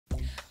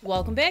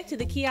Welcome back to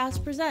the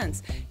Kiosk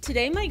Presents.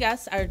 Today my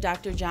guests are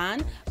Dr.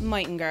 John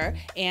Mytinger,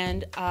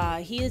 and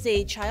he is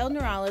a child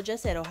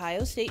neurologist at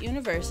Ohio State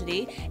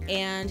University,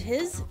 and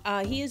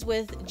he is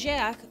with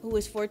Jack, who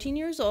is 14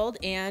 years old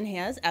and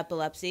has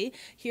epilepsy,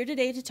 here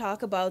today to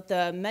talk about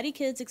the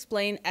Medikidz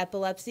Explain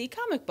Epilepsy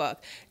comic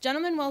book.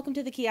 Gentlemen, welcome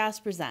to the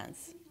Kiosk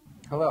Presents.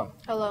 Hello.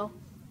 Hello.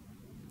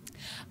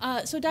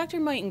 So Dr.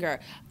 Mytinger,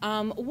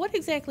 what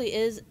exactly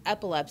is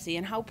epilepsy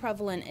and how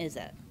prevalent is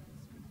it?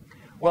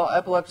 Well,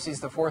 epilepsy is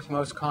the fourth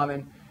most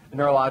common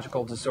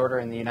neurological disorder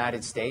in the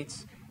United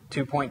States.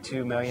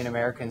 2.2 million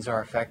Americans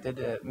are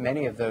affected.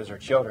 Many of those are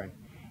children.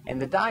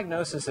 And the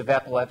diagnosis of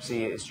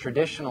epilepsy is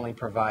traditionally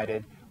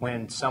provided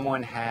when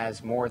someone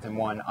has more than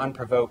one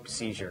unprovoked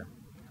seizure,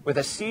 with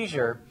a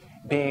seizure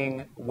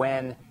being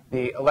when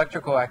the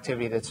electrical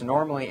activity that's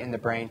normally in the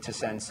brain to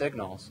send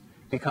signals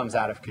becomes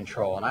out of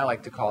control. And I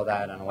like to call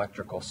that an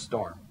electrical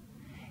storm.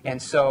 And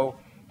so,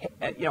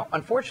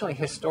 unfortunately,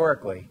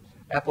 historically,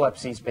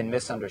 epilepsy has been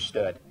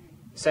misunderstood.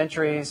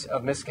 Centuries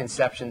of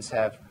misconceptions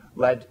have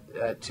led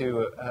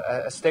to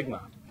a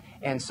stigma.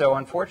 And so,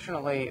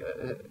 unfortunately,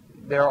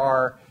 there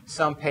are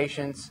some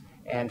patients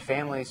and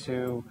families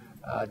who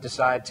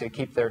decide to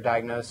keep their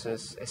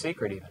diagnosis a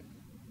secret even.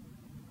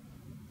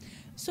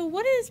 So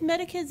what is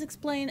Medikidz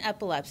Explain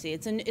Epilepsy?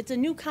 It's a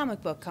new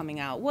comic book coming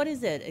out. What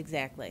is it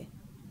exactly?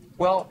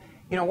 Well,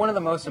 one of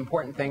the most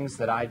important things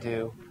that I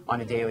do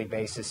on a daily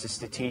basis is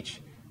to teach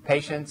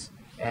patients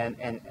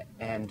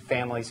and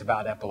families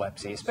about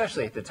epilepsy,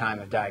 especially at the time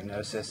of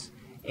diagnosis.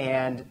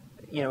 And,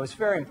 it's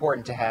very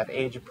important to have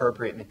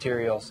age-appropriate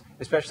materials,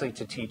 especially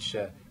to teach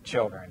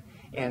children.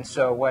 And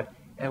so what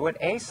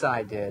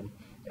ASI did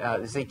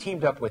is they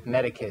teamed up with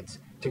Medikidz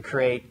to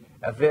create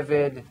a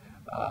vivid,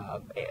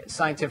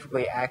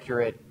 scientifically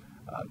accurate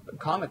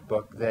comic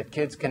book that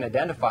kids can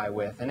identify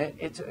with. And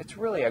it's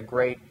really a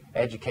great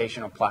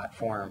educational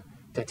platform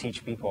to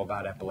teach people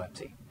about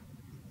epilepsy.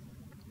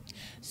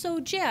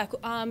 So, Jack,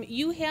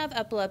 you have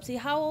epilepsy.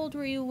 How old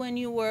were you when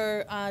you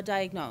were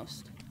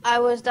diagnosed? I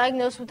was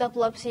diagnosed with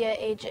epilepsy at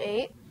age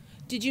 8.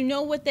 Did you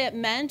know what that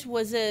meant?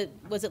 Was it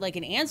like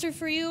an answer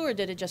for you, or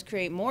did it just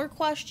create more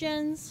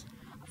questions?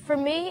 For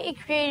me, it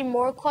created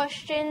more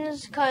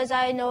questions because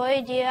I had no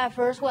idea at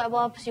first what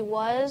epilepsy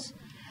was.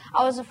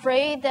 I was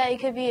afraid that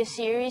it could be a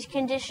serious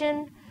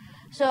condition,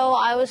 so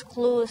I was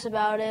clueless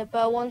about it.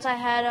 But once I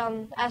had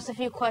asked a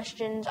few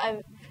questions,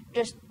 I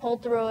just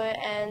pulled through it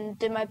and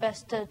did my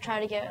best to try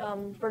to get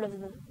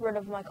rid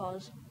of my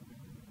cause.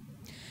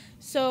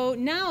 So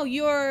now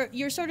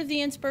you're sort of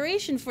the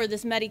inspiration for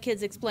this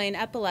Medikidz Explain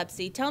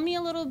Epilepsy. Tell me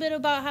a little bit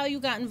about how you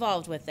got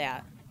involved with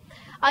that.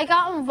 I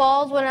got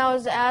involved when I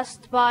was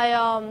asked by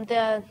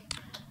the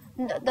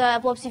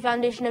Epilepsy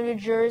Foundation of New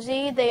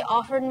Jersey. They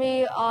offered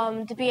me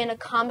to be in a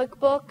comic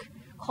book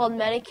called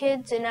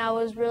Medikidz, and I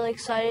was really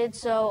excited,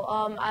 so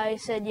I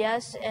said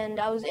yes, and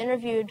I was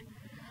interviewed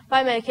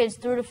by Medikidz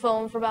through the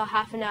phone for about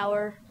half an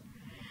hour,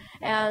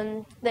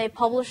 and they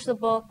published the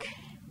book,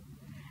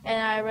 and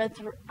I read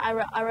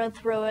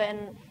through it,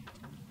 and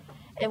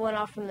it went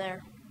off from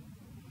there.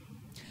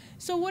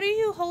 So what are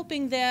you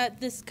hoping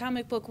that this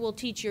comic book will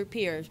teach your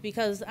peers?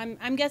 Because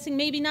I'm guessing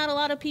maybe not a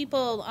lot of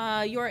people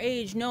your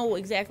age know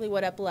exactly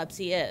what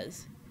epilepsy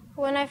is.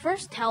 When I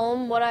first tell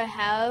them what I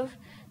have,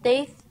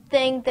 they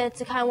think that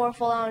it's a kind of more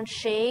full-on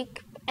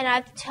shake, and I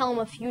have to tell them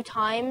a few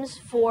times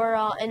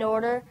in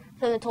order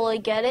for them to totally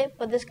get it.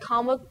 But this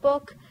comic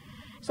book,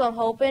 so I'm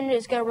hoping,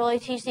 is going to really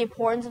teach the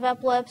importance of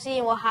epilepsy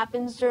and what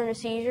happens during a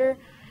seizure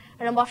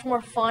in a much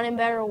more fun and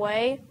better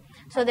way,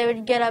 so they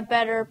would get a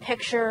better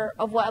picture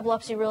of what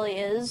epilepsy really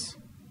is.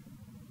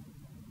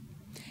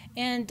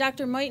 And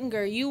Dr.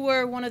 Mytinger, you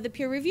were one of the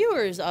peer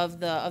reviewers of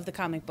the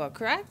comic book,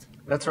 correct?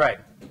 That's right.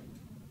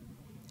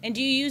 And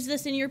do you use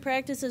this in your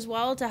practice as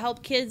well to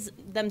help kids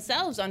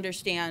themselves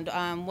understand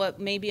what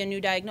may be a new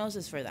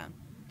diagnosis for them?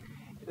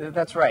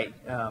 That's right.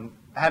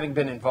 Having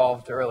been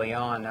involved early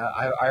on,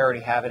 I already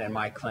have it in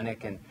my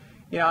clinic, and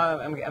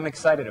I'm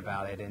excited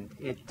about it. And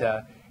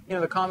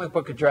the comic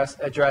book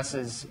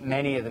addresses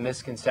many of the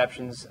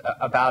misconceptions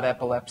about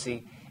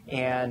epilepsy,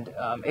 and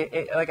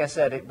like I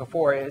said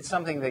before, it's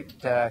something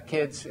that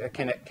kids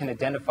can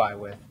identify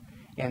with.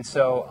 And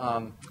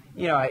so,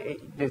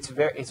 it's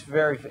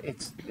very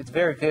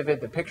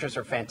vivid. The pictures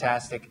are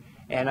fantastic,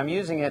 and I'm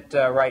using it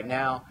right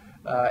now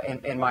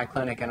in my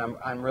clinic, and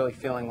I'm really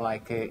feeling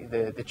like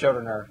the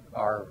children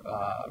are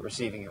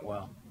receiving it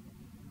well.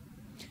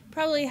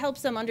 Probably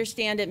helps them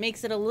understand it,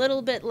 makes it a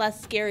little bit less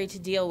scary to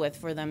deal with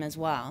for them as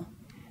well.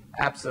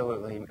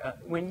 Absolutely.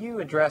 When you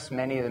address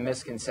many of the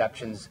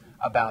misconceptions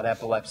about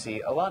epilepsy,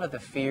 a lot of the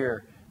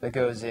fear that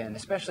goes in,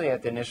 especially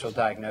at the initial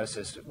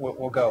diagnosis,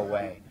 will go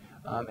away.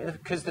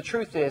 Because the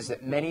truth is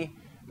that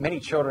many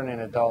children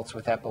and adults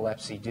with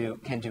epilepsy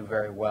can do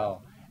very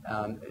well.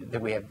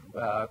 That we have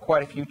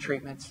quite a few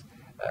treatments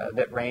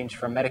that range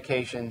from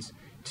medications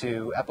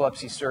to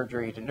epilepsy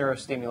surgery to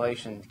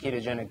neurostimulation,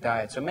 ketogenic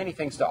diet, so many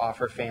things to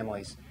offer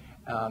families.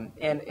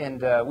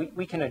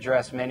 We can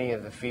address many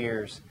of the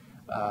fears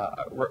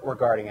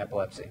regarding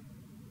epilepsy.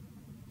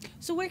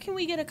 So where can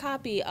we get a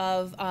copy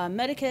of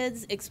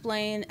Medikidz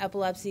Explain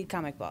Epilepsy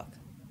comic book?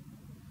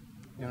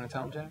 You want to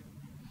tell them, Jack?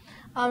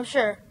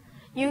 Sure.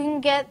 You can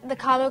get the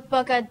comic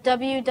book at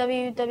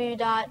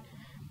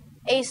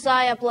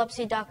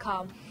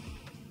www.epilepsy.com.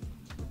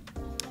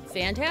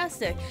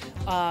 Fantastic.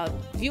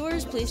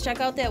 Viewers, please check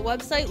out that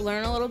website,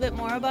 learn a little bit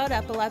more about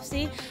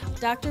epilepsy.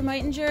 Dr.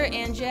 Mytinger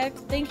and Jack,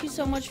 thank you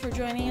so much for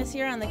joining us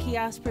here on the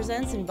Kiosk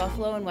Presents in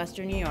Buffalo and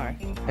Western New York.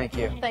 Thank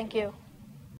you. Thank you.